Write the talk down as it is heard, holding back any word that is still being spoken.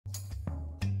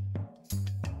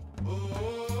Ter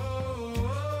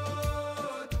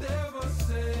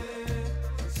você,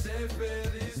 ser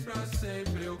feliz pra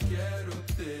sempre, eu quero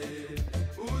ter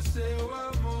o seu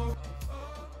amor.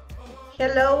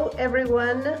 Hello,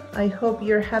 everyone. I hope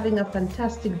you're having a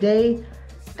fantastic day.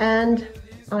 And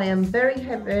I am very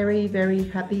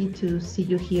happy to see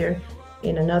you here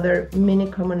in another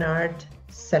Mini Common Art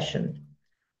session.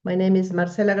 My name is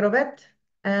Marcela Grovet,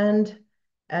 and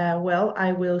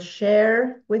I will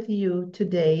share with you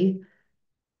today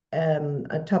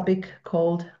a topic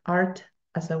called Art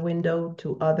as a Window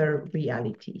to Other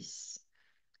Realities.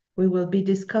 We will be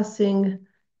discussing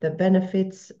the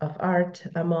benefits of art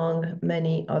among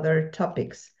many other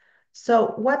topics.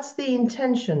 So what's the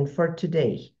intention for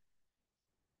today?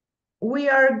 We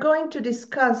are going to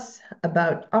discuss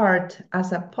about art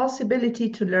as a possibility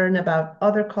to learn about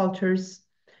other cultures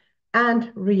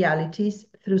and realities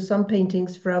through some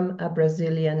paintings from a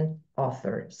Brazilian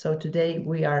author. So today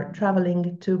we are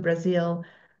traveling to Brazil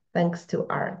thanks to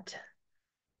art.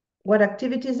 What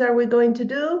activities are we going to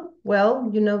do? Well,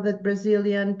 you know that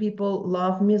Brazilian people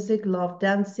love music, love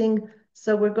dancing.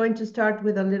 So we're going to start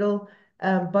with a little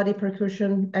body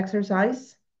percussion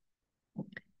exercise.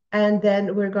 And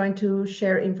then we're going to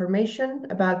share information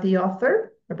about the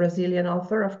author, a Brazilian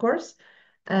author, of course.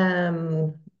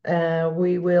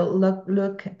 We will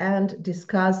look and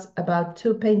discuss about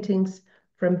two paintings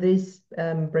from this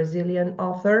Brazilian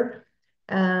author.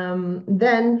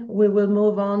 Then we will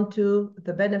move on to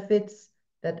the benefits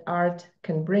that art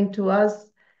can bring to us.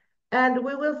 And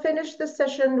we will finish the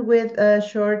session with a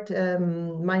short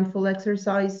mindful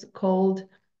exercise called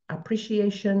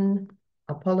appreciation,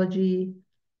 apology,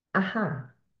 aha.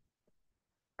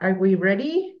 Are we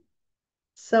ready?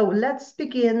 So let's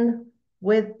begin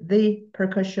with the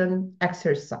percussion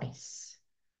exercise.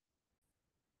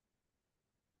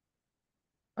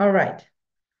 All right.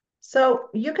 So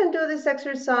you can do this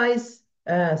exercise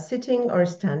sitting or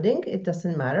standing. It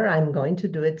doesn't matter. I'm going to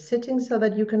do it sitting so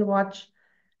that you can watch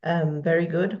very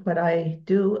good what I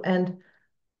do. And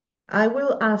I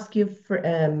will ask you for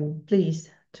please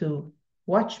to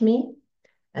watch me,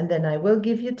 and then I will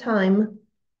give you time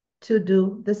to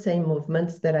do the same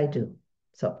movements that I do.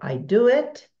 So I do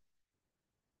it,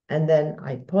 and then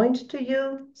I point to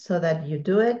you so that you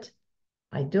do it.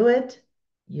 I do it,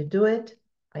 you do it,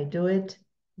 I do it,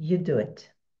 you do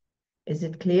it. Is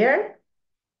it clear?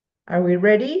 Are we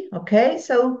ready? Okay,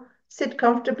 so sit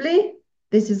comfortably.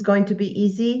 This is going to be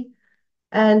easy.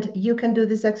 And you can do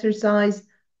this exercise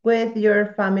with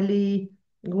your family,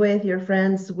 with your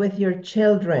friends, with your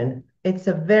children. It's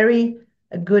a very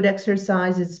good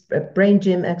exercise. It's a brain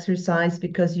gym exercise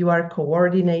because you are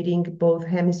coordinating both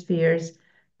hemispheres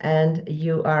and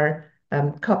you are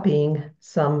copying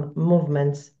some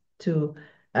movements to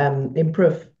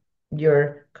improve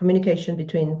your communication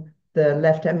between the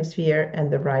left hemisphere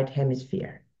and the right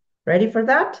hemisphere. Ready for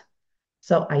that?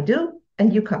 So I do,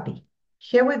 and you copy.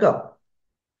 Here we go.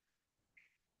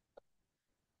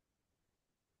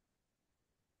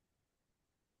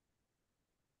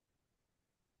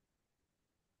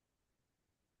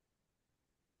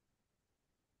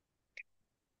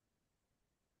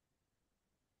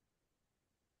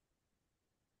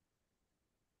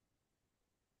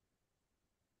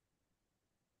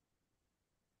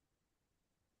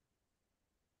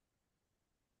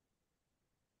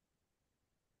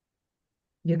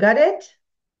 You got it?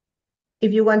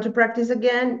 If you want to practice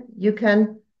again, you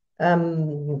can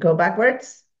go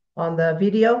backwards on the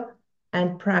video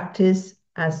and practice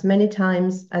as many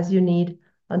times as you need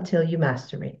until you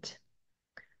master it.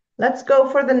 Let's go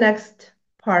for the next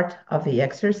part of the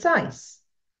exercise.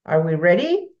 Are we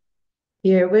ready?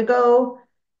 Here we go.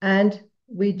 And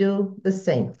we do the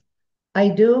same. I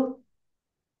do,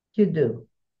 you do.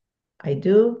 I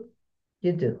do,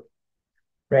 you do.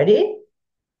 Ready?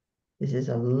 This is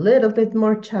a little bit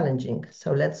more challenging,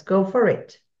 so let's go for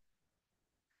it.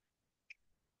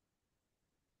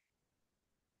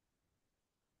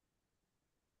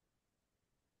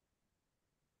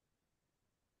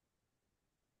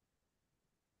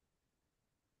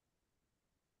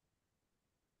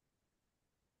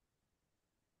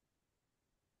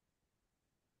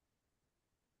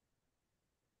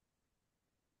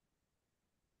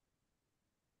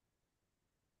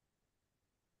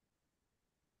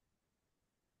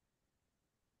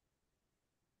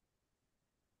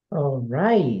 All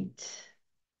right.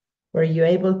 Were you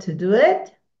able to do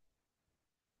it?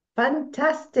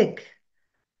 Fantastic.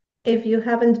 If you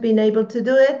haven't been able to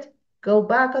do it, go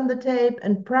back on the tape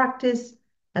and practice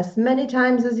as many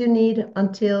times as you need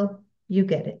until you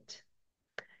get it.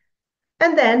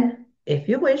 And then, if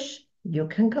you wish, you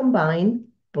can combine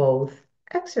both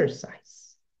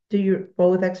exercises.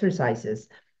 both exercises.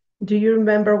 Do you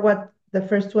remember what the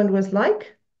first one was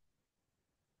like?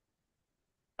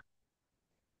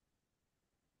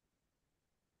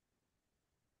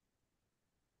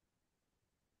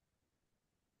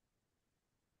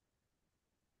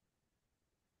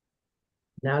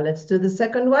 Now let's do the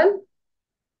second one.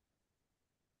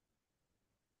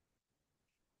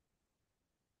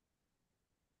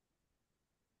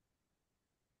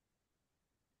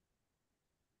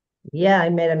 Yeah, I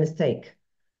made a mistake.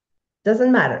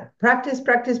 Doesn't matter. Practice,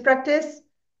 practice, practice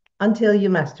until you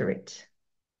master it.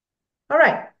 All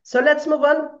right, so let's move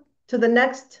on to the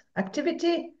next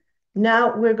activity.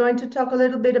 Now we're going to talk a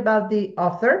little bit about the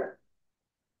author.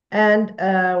 And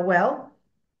well,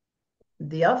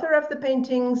 the author of the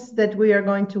paintings that we are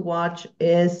going to watch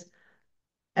is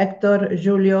Hector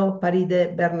Julio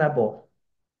Paride Bernabo,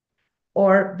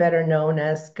 or better known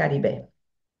as Carybé.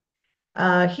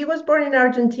 He was born in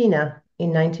Argentina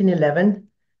in 1911,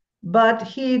 but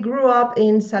he grew up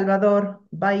in Salvador,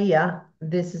 Bahia.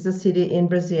 This is a city in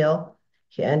Brazil,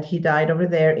 and he died over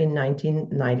there in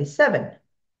 1997.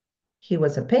 He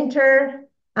was a painter,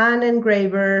 an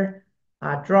engraver,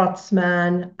 a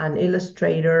draughtsman, an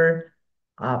illustrator,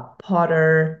 a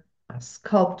potter, a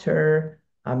sculptor,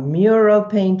 a mural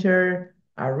painter,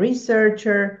 a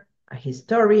researcher, a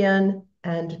historian,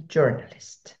 and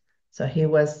journalist. So he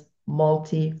was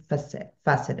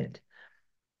multifaceted.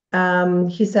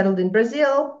 He settled in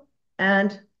Brazil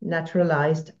and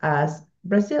naturalized as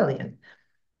Brazilian.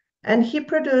 And he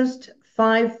produced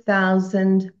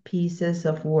 5,000 pieces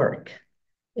of work,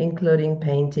 including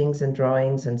paintings and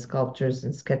drawings and sculptures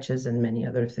and sketches and many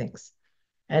other things.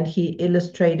 And he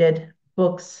illustrated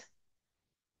books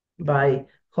by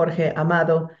Jorge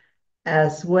Amado,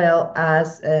 as well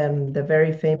as the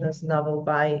very famous novel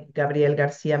by Gabriel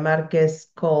Garcia Marquez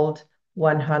called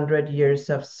 100 Years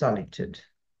of Solitude.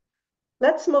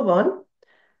 Let's move on.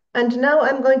 And now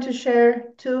I'm going to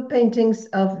share two paintings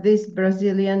of this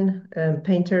Brazilian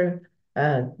painter,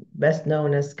 best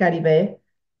known as Carybé.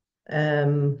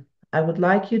 I would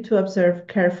like you to observe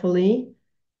carefully,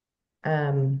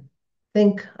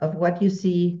 think of what you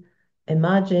see,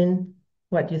 imagine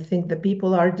what you think the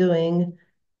people are doing,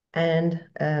 and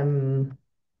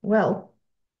well,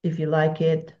 if you like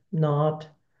it, not,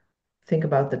 think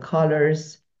about the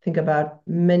colors, think about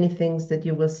many things that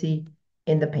you will see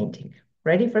in the painting.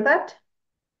 Ready for that?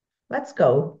 Let's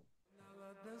go.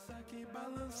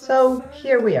 So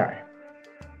here we are.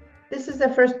 This is the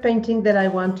first painting that I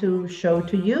want to show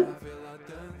to you.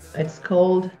 It's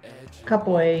called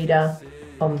Capoeira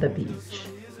on the Beach.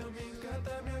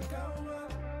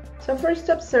 So first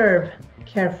observe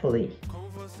carefully.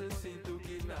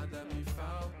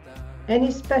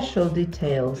 Any special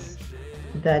details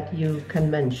that you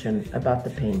can mention about the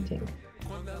painting?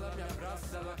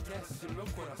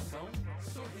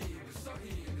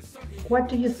 What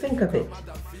do you think of it?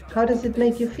 How does it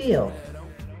make you feel?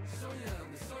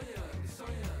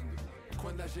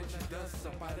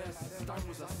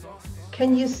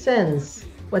 Can you sense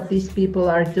what these people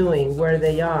are doing, where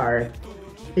they are?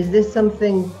 Is this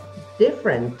something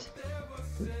different?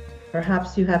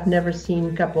 Perhaps you have never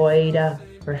seen capoeira,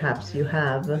 perhaps you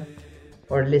have,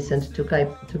 or listened to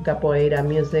capoeira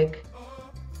music.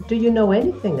 Do you know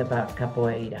anything about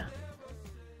capoeira?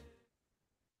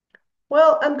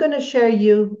 Well, I'm going to share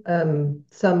you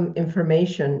some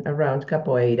information around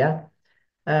capoeira.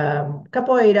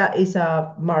 Capoeira is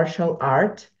a martial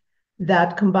art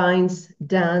that combines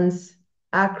dance,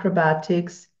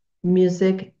 acrobatics,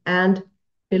 music, and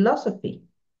philosophy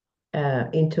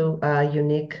into a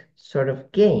unique sort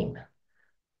of game.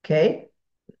 Okay?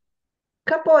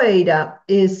 Capoeira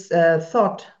is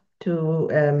thought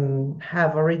to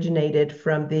have originated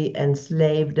from the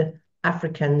enslaved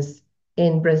Africans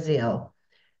in Brazil.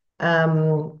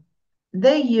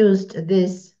 They used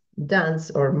this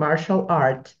dance or martial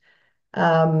art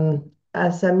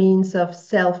as a means of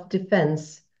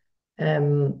self-defense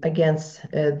against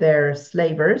their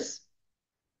slavers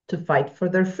to fight for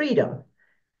their freedom.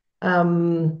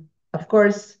 Of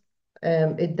course,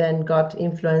 it then got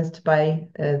influenced by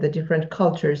the different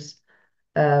cultures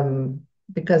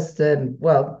because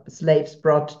well, slaves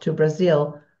brought to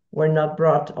Brazil were not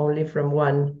brought only from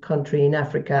one country in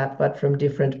Africa, but from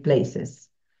different places.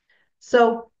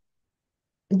 So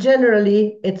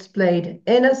generally, it's played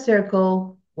in a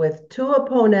circle with two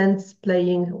opponents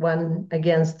playing one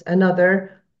against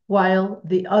another, while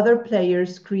the other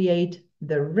players create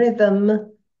the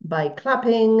rhythm by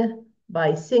clapping,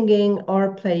 by singing,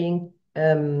 or playing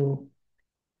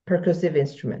percussive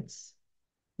instruments.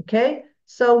 Okay,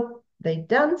 so they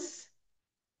dance,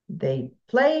 they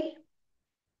play,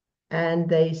 and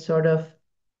they sort of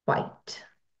fight.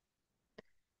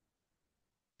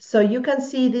 So you can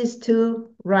see these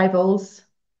two rivals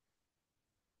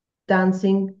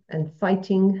dancing and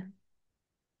fighting.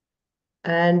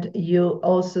 And you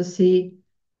also see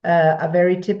a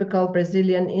very typical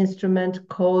Brazilian instrument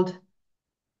called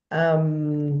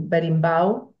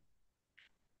berimbau.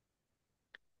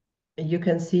 You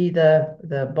can see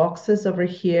the boxes over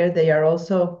here. They are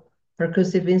also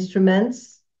percussive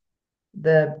instruments.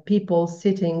 The people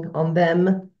sitting on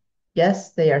them,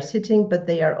 yes, they are sitting, but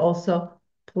they are also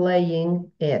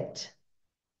playing it.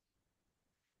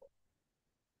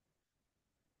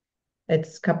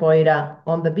 It's capoeira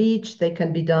on the beach. They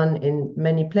can be done in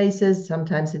many places.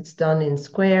 Sometimes it's done in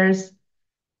squares.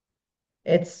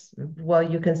 It's, well,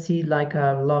 you can see like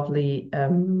a lovely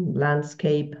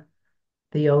landscape,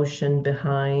 the ocean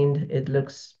behind. It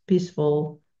looks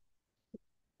peaceful.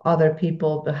 Other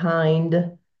people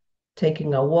behind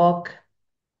taking a walk.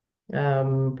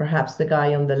 Perhaps the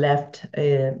guy on the left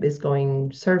is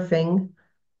going surfing.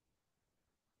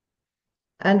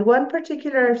 And one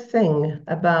particular thing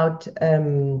about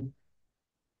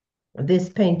this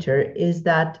painter is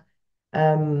that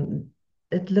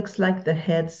it looks like the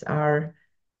heads are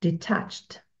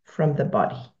detached from the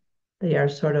body. They are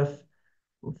sort of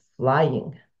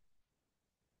flying.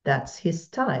 That's his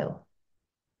style.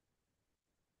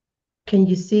 Can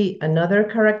you see another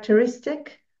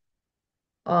characteristic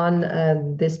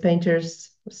on this painter's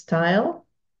style?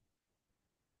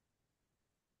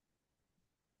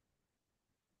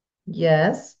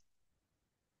 Yes.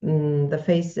 The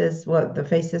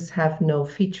faces have no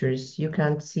features. You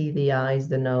can't see the eyes,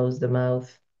 the nose, the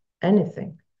mouth,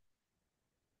 anything.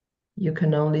 You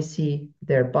can only see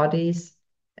their bodies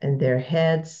and their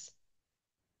heads,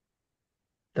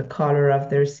 the color of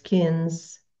their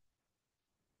skins.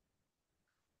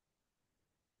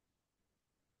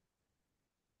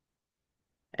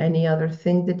 Any other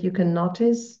thing that you can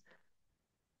notice?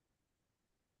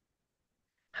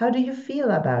 How do you feel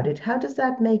about it? How does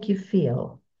that make you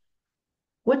feel?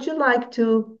 Would you like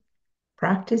to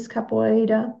practice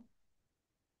capoeira?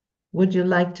 Would you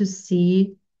like to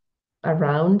see a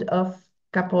round of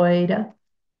capoeira?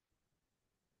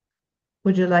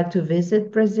 Would you like to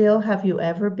visit Brazil? Have you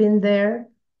ever been there?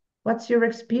 What's your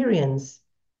experience?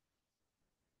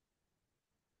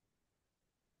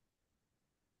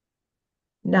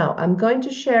 Now, I'm going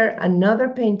to share another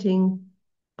painting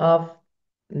of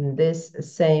this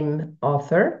same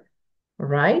author,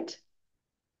 right?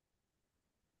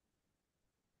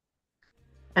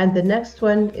 And the next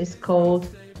one is called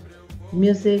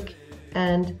Music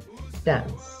and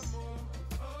Dance.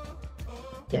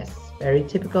 Yes, very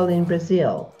typical in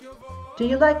Brazil. Do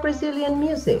you like Brazilian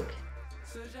music?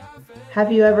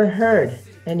 Have you ever heard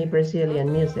any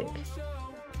Brazilian music?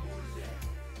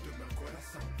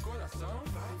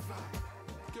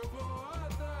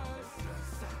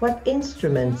 What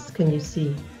instruments can you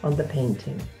see on the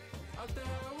painting?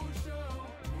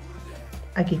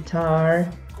 A guitar,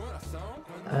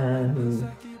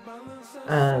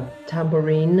 a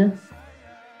tambourine.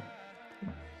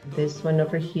 This one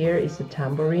over here is a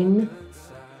tambourine.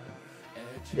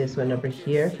 This one over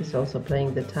here, he's also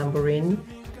playing the tambourine.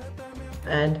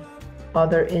 And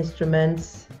other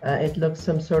instruments, it looks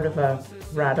some sort of a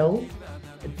rattle.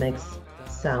 It makes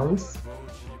sounds.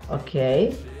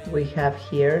 Okay, we have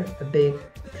here a big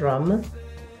drum.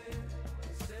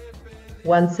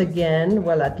 Once again,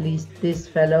 well, at least this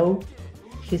fellow,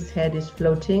 his head is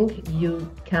floating. You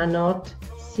cannot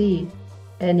see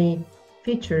any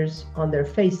features on their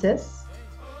faces.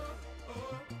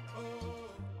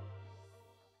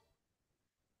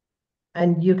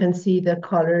 And you can see the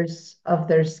colors of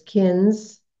their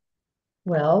skins.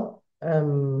 Well,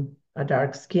 a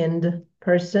dark-skinned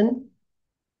person,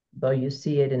 though you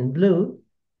see it in blue.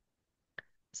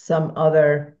 Some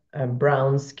other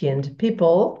brown-skinned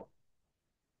people.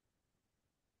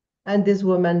 And this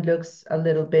woman looks a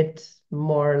little bit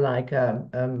more like a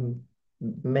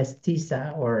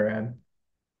mestiza or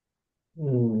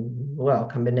well,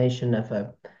 combination of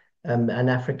an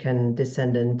African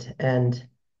descendant and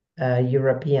a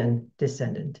European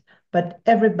descendant. But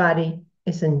everybody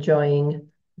is enjoying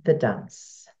the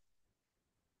dance.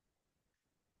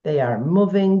 They are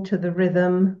moving to the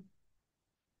rhythm.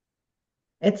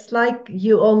 It's like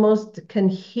you almost can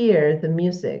hear the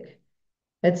music.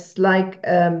 It's like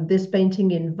this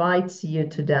painting invites you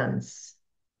to dance.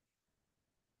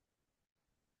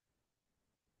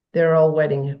 They're all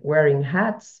wearing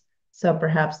hats, so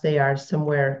perhaps they are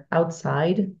somewhere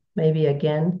outside, maybe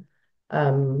again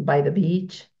by the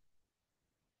beach.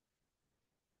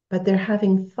 But they're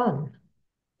having fun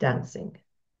dancing.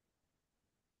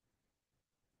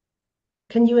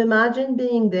 Can you imagine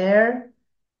being there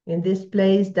in this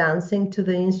place, dancing to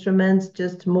the instruments,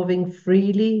 just moving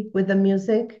freely with the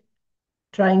music,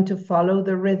 trying to follow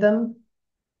the rhythm?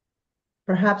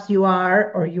 Perhaps you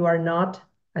are or you are not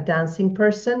a dancing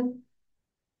person.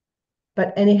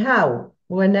 But anyhow,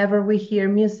 whenever we hear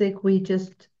music, we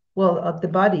just, well, the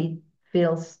body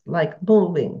feels like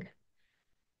moving.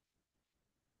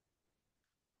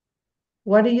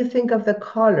 What do you think of the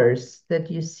colors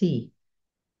that you see,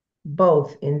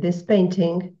 both in this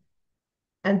painting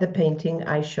and the painting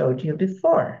I showed you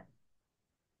before?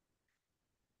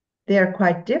 They are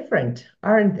quite different,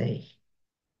 aren't they?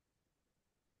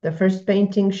 The first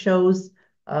painting shows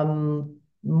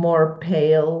more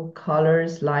pale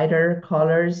colors, lighter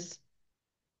colors,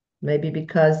 maybe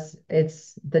because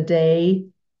it's the day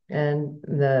and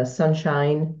the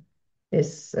sunshine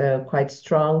is quite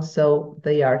strong. So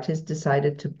the artist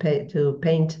decided to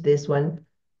paint this one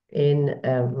in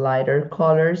lighter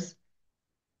colors.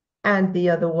 And the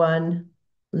other one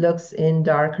looks in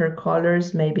darker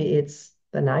colors. Maybe it's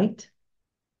the night.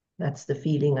 That's the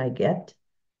feeling I get.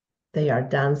 They are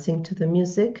dancing to the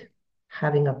music,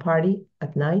 having a party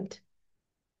at night.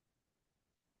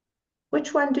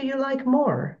 Which one do you like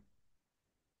more?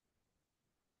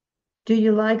 Do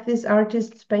you like this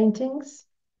artist's paintings?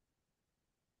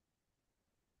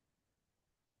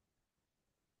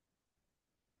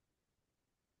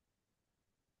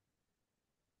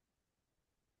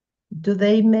 Do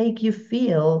they make you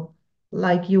feel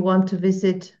like you want to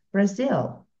visit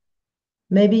Brazil?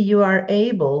 Maybe you are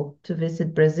able to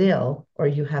visit Brazil, or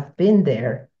you have been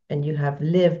there and you have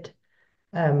lived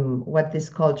what this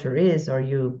culture is, or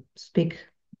you speak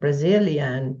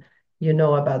Brazilian, you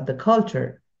know about the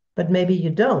culture, but maybe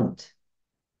you don't.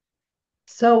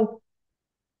 So,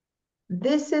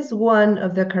 this is one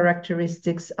of the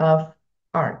characteristics of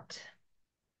art.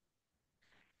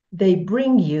 They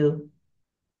bring you,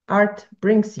 art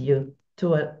brings you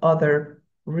to other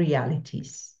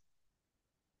realities.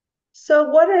 So,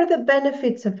 what are the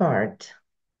benefits of art?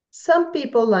 Some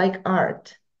people like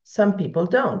art, some people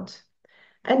don't.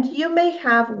 And you may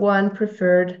have one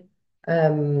preferred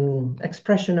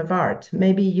expression of art.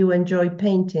 Maybe you enjoy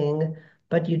painting,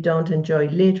 but you don't enjoy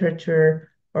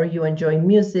literature, or you enjoy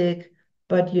music,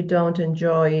 but you don't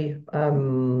enjoy, I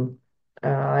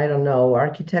don't know,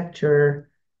 architecture.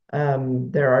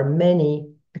 There are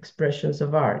many expressions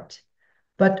of art,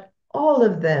 but all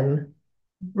of them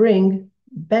bring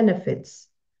benefits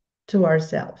to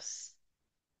ourselves.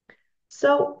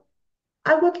 So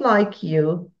I would like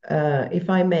you, if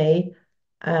I may,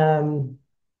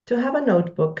 to have a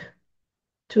notebook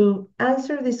to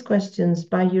answer these questions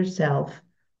by yourself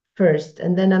first,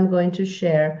 and then I'm going to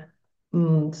share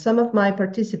some of my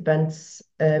participants'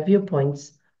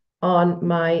 viewpoints on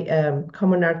my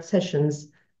Common Art sessions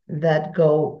that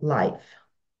go live.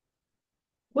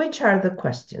 Which are the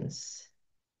questions?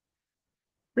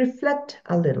 Reflect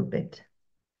a little bit.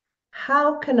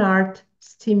 How can art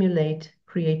stimulate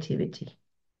creativity?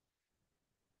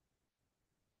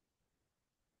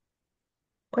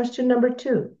 Question number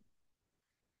 2.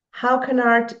 How can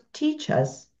art teach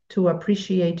us to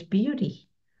appreciate beauty?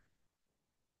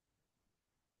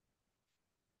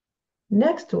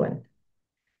 Next one.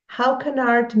 How can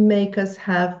art make us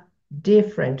have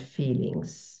different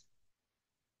feelings?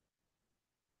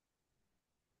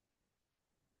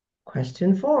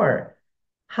 Question 4.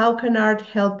 How can art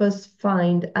help us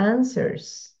find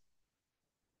answers?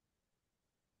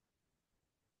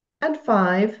 And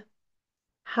 5.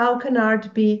 How can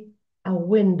art be a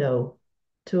window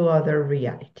to other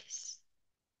realities?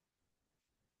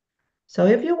 So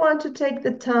if you want to take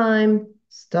the time,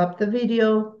 stop the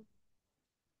video,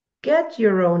 get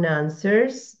your own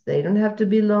answers. They don't have to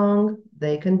be long,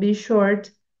 they can be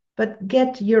short, but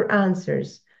get your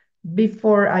answers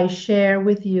before I share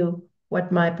with you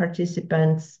what my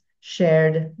participants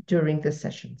shared during the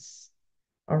sessions.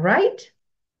 All right?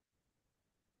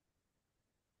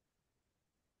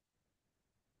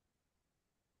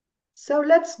 So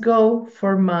let's go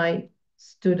for my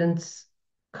students'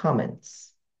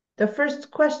 comments. The first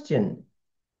question: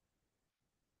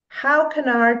 how can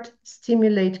art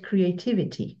stimulate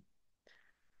creativity?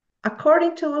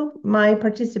 According to my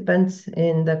participants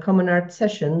in the Common Art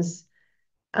sessions,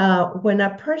 when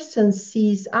a person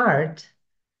sees art,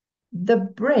 the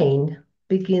brain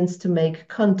begins to make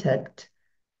contact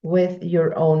with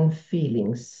your own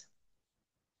feelings.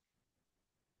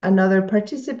 Another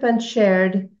participant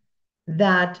shared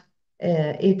that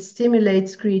it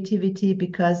stimulates creativity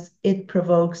because it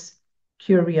provokes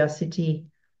curiosity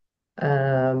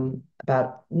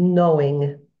about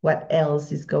knowing what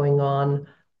else is going on,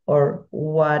 or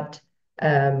what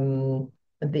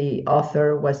the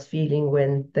author was feeling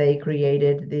when they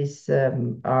created this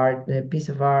piece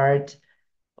of art,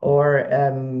 or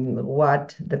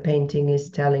what the painting is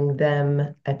telling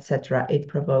them, etc. It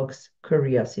provokes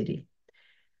curiosity.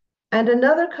 And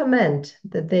another comment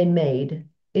that they made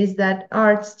is that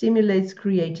art stimulates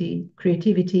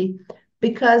creativity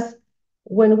because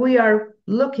when we are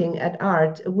looking at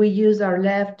art, we use our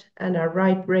left and our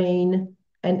right brain,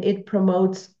 and it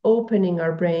promotes opening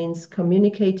our brains,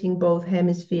 communicating both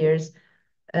hemispheres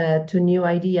to new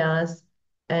ideas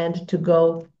and to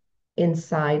go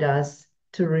inside us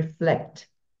to reflect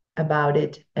about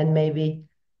it. And maybe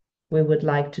we would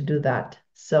like to do that.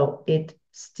 So it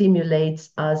stimulates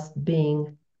us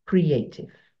being creative.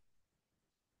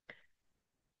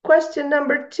 Question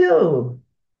number 2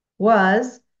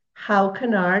 was, how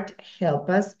can art help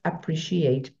us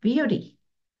appreciate beauty?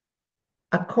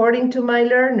 According to my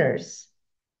learners,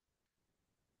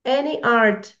 any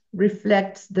art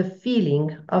reflects the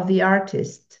feeling of the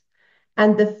artist,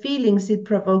 and the feelings it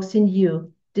provokes in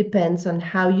you depends on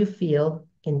how you feel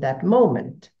in that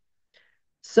moment.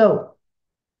 So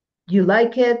you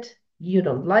like it, you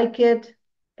don't like it,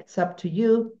 it's up to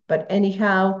you, but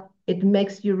anyhow, it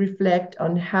makes you reflect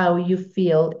on how you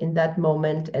feel in that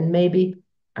moment, and maybe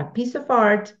a piece of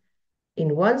art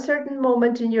in one certain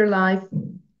moment in your life,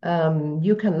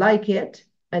 you can like it,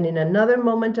 and in another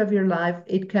moment of your life,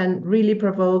 it can really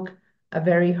provoke a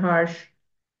very harsh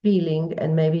feeling,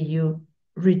 and maybe you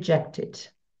reject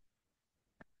it.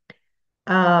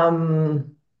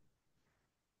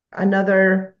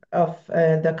 Another of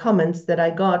the comments that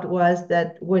I got was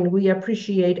that when we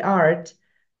appreciate art,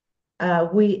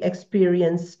 we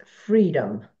experience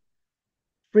freedom,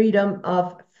 freedom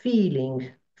of feeling,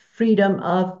 freedom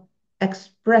of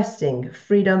expressing,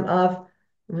 freedom of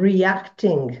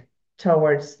reacting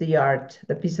towards the art,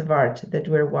 the piece of art that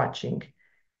we're watching.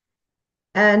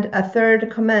 And a third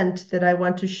comment that I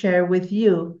want to share with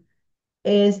you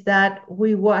is that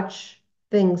we watch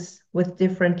things with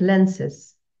different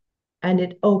lenses, and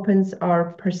it opens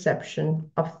our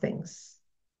perception of things.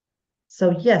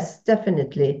 So yes,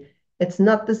 definitely, it's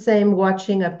not the same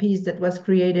watching a piece that was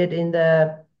created in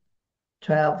the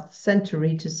 12th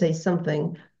century, to say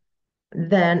something,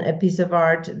 than a piece of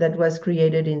art that was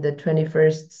created in the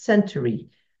 21st century.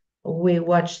 We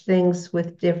watch things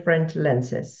with different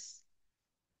lenses.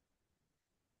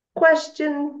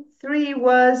 Question 3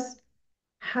 was,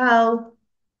 how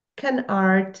can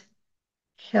art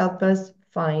help us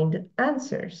find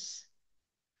answers?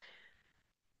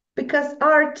 Because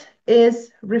art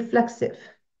is reflexive.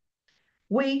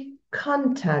 We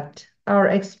contact our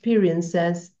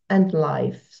experiences and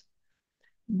lives,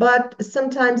 but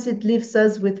sometimes it leaves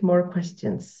us with more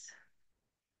questions.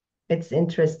 It's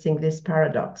interesting, this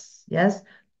paradox, yes?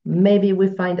 Maybe we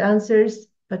find answers,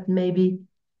 but maybe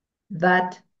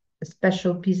that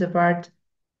special piece of art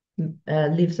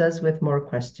leaves us with more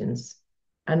questions.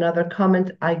 Another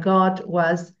comment I got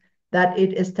was that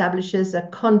it establishes a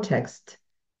context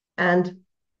and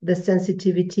the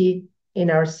sensitivity in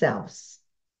ourselves.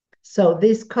 So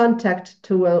this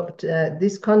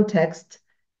this context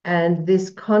and this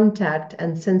contact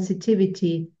and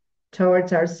sensitivity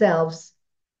towards ourselves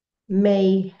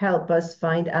may help us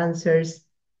find answers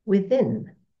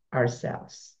within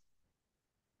ourselves.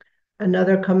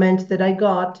 Another comment that I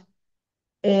got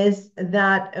is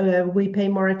that we pay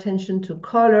more attention to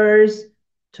colors,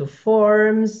 to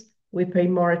forms, we pay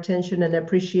more attention and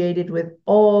appreciate it with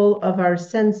all of our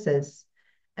senses.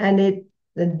 And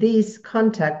this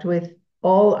contact with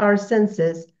all our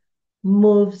senses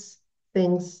moves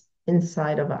things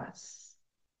inside of us.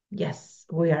 Yes,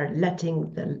 we are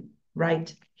letting the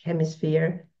right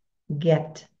hemisphere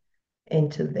get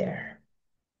into there.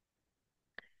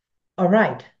 All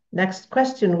right, next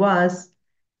question was,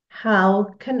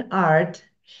 how can art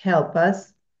help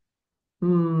us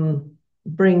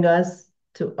bring us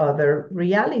to other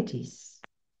realities?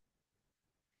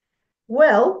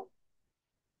 Well,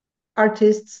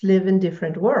 artists live in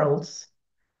different worlds.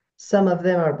 Some of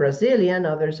them are Brazilian,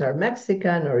 others are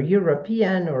Mexican or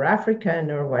European or African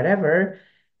or whatever.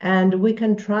 And we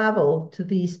can travel to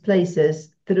these places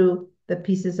through the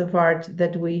pieces of art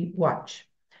that we watch.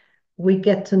 We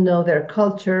get to know their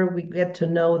culture, we get to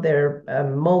know their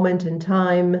moment in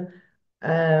time,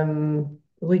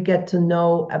 we get to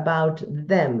know about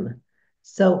them.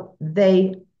 So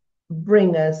they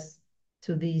bring us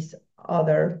to these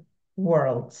other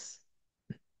worlds.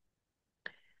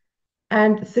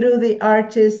 And through the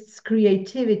artist's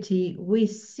creativity, we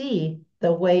see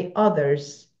the way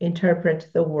others interpret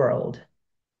the world.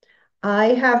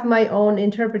 I have my own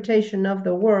interpretation of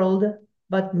the world,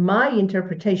 but my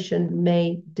interpretation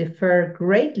may differ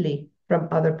greatly from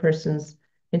other person's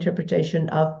interpretation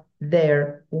of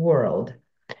their world.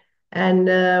 And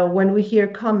when we hear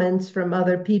comments from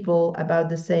other people about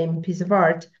the same piece of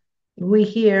art, we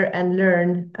hear and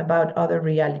learn about other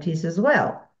realities as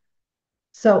well.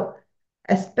 So,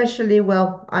 especially,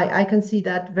 well, I can see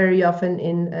that very often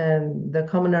in the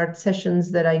common art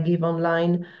sessions that I give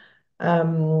online.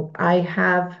 I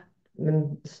have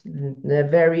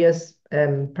various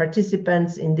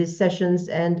participants in these sessions,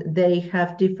 and they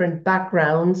have different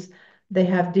backgrounds, they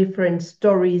have different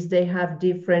stories, they have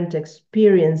different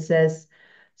experiences.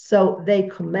 So they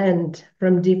comment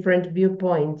from different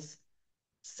viewpoints.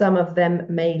 Some of them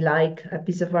may like a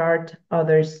piece of art,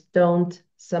 others don't.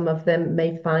 Some of them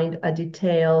may find a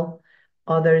detail,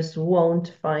 others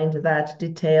won't find that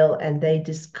detail, and they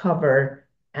discover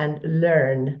and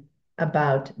learn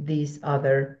about these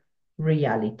other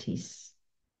realities.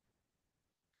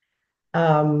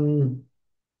 And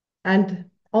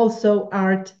also,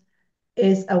 art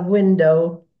is a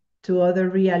window to other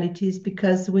realities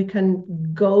because we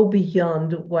can go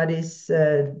beyond what is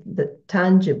the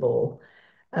tangible.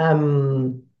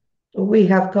 We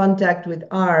have contact with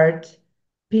art.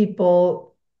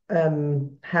 People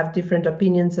have different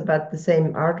opinions about the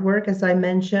same artwork, as I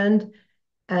mentioned,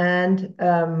 and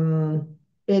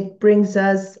it brings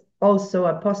us also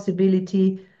a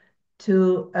possibility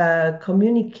to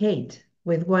communicate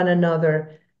with one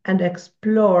another and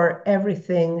explore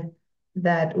everything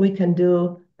that we can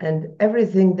do and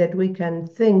everything that we can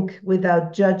think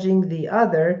without judging the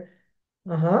other,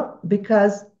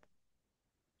 because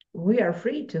we are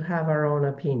free to have our own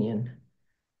opinion.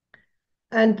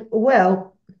 And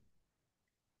well,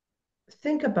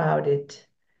 think about it.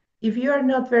 If you are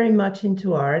not very much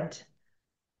into art,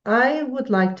 I would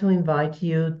like to invite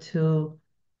you to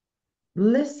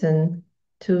listen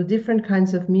to different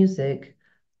kinds of music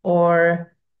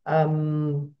or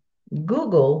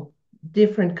Google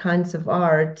different kinds of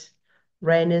art,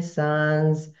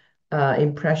 Renaissance,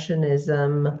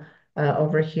 Impressionism.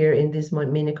 Over here in these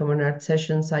mini common art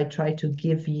sessions, I try to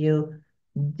give you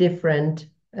different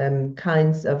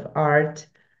kinds of art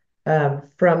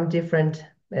from different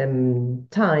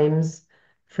times,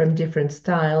 from different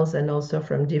styles, and also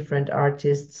from different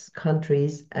artists,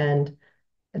 countries, and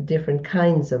different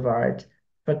kinds of art,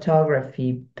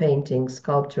 photography, painting,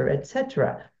 sculpture,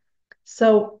 etc.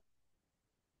 So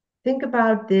think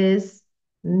about this.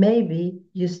 Maybe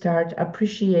you start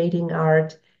appreciating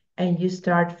art and you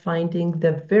start finding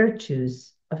the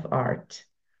virtues of art.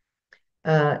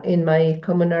 In my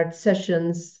common art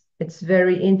sessions, it's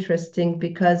very interesting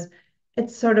because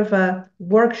it's sort of a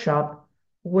workshop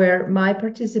where my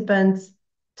participants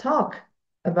talk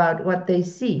about what they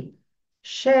see,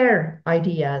 share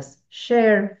ideas,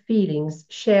 share feelings,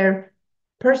 share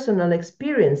personal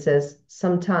experiences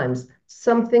sometimes,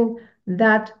 something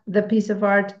that the piece of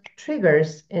art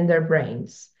triggers in their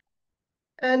brains.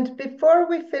 And before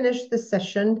we finish the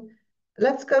session,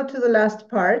 let's go to the last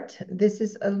part. This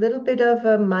is a little bit of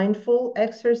a mindful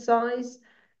exercise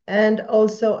and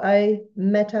also a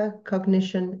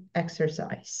meta-cognition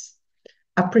exercise.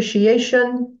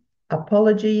 Appreciation,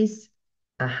 apologies,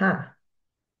 aha.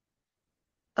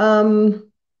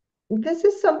 This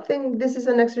is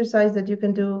an exercise that you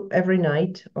can do every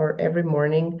night or every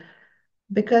morning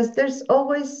because there's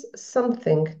always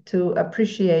something to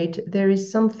appreciate. There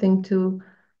is something to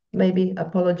maybe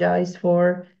apologize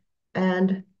for,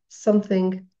 and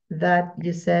something that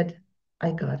you said,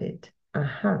 I got it.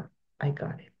 Aha, I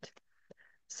got it.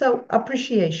 So,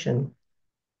 appreciation.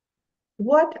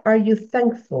 What are you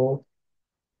thankful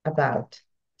about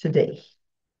today?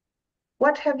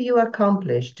 What have you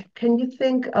accomplished? Can you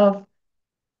think of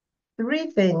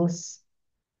 3 things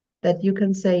that you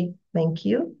can say thank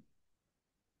you?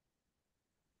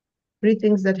 3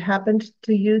 things that happened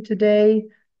to you today,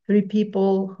 3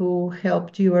 people who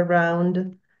helped you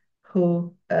around,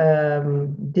 who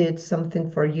did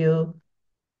something for you.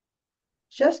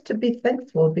 Just to be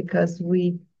thankful because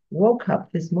we woke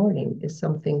up this morning is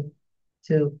something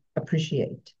to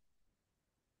appreciate.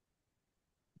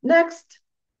 Next,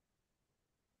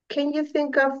 can you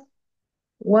think of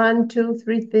 1, 2,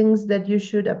 3 things that you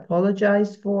should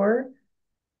apologize for?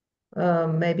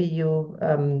 Maybe you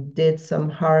did some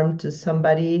harm to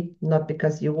somebody, not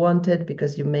because you wanted,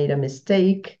 because you made a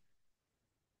mistake.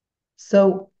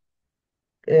 So,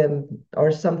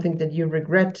 or something that you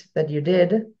regret that you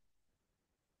did.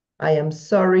 I am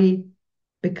sorry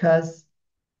because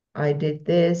I did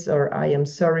this, or I am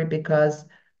sorry because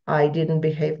I didn't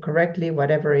behave correctly,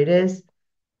 whatever it is,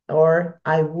 or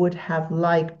I would have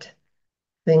liked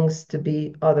things to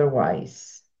be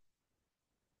otherwise.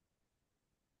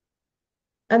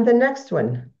 And the next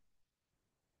one,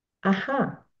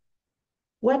 aha,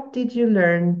 what did you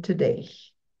learn today?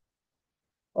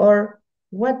 Or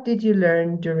what did you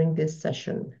learn during this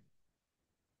session?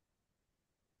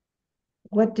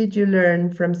 What did you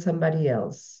learn from somebody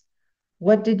else?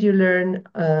 What did you learn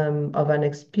of an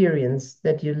experience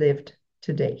that you lived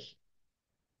today?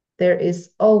 There is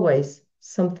always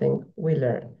something we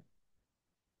learn.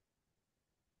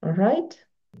 All right?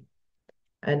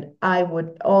 And I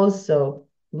would also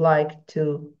like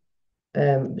to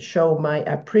show my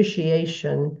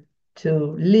appreciation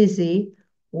to Lizzie,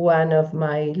 one of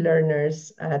my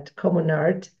learners at Common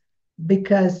Art,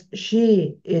 because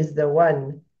she is the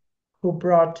one who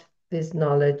brought this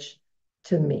knowledge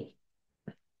to me.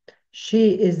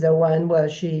 She is the one, well,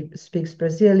 she speaks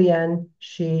Brazilian.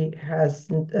 She has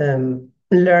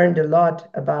learned a lot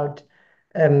about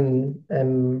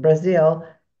Brazil,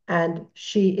 and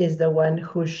she is the one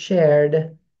who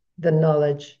shared the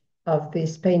knowledge of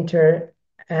this painter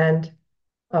and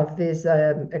of this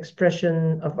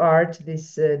expression of art,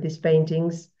 these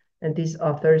paintings and these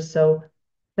authors. So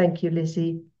thank you,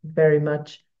 Lizzie, very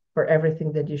much for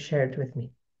everything that you shared with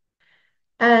me.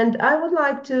 And I would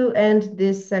like to end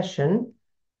this session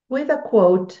with a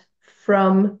quote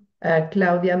from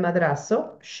Claudia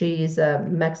Madrazo. She is a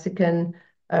Mexican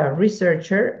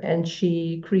researcher, and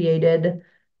she created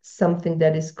something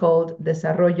that is called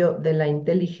Desarrollo de la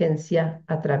Inteligencia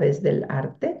a través del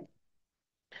arte.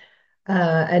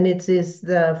 And it is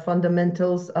the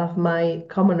fundamentals of my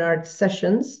common art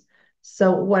sessions.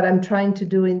 So what I'm trying to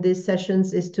do in these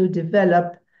sessions is to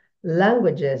develop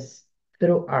languages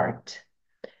through art.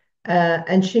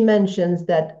 And she mentions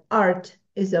that art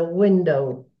is a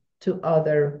window to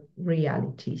other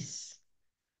realities.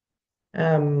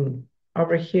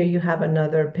 Over here, you have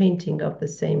another painting of the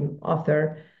same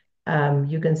author.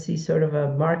 You can see sort of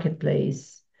a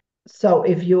marketplace. So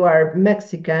if you are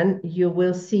Mexican, you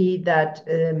will see that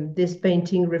this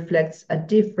painting reflects a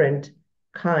different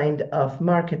kind of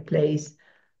marketplace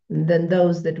than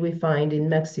those that we find in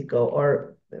Mexico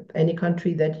or any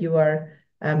country that you are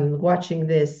watching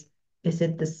this. Is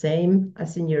it the same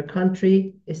as in your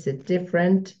country? Is it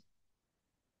different?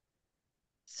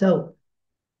 So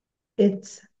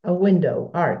it's a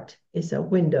window. Art is a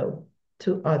window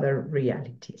to other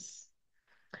realities.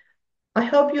 I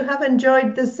hope you have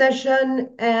enjoyed the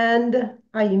session, and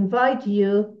I invite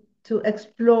you to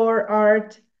explore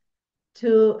art,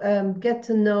 to get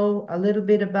to know a little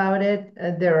bit about it.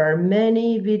 There are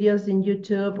many videos in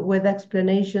YouTube with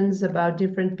explanations about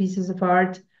different pieces of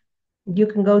art. You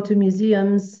can go to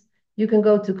museums, you can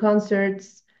go to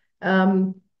concerts.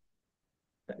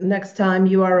 Next time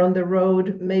you are on the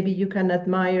road, maybe you can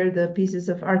admire the pieces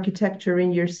of architecture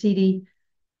in your city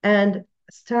and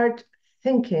start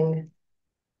thinking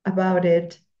about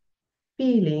it,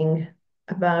 feeling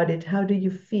about it. How do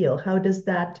you feel? How does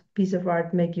that piece of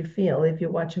art make you feel? If you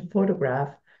watch a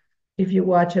photograph, if you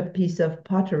watch a piece of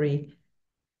pottery,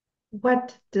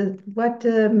 what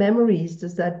memories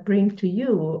does that bring to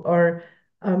you? Or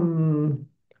I don't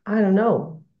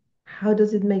know. How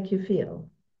does it make you feel?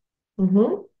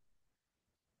 Mhm.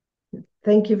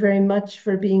 Thank you very much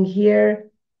for being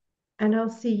here, and I'll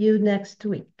see you next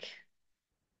week.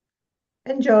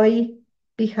 Enjoy,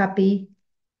 be happy,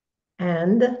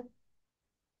 and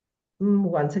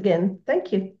once again,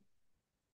 thank you.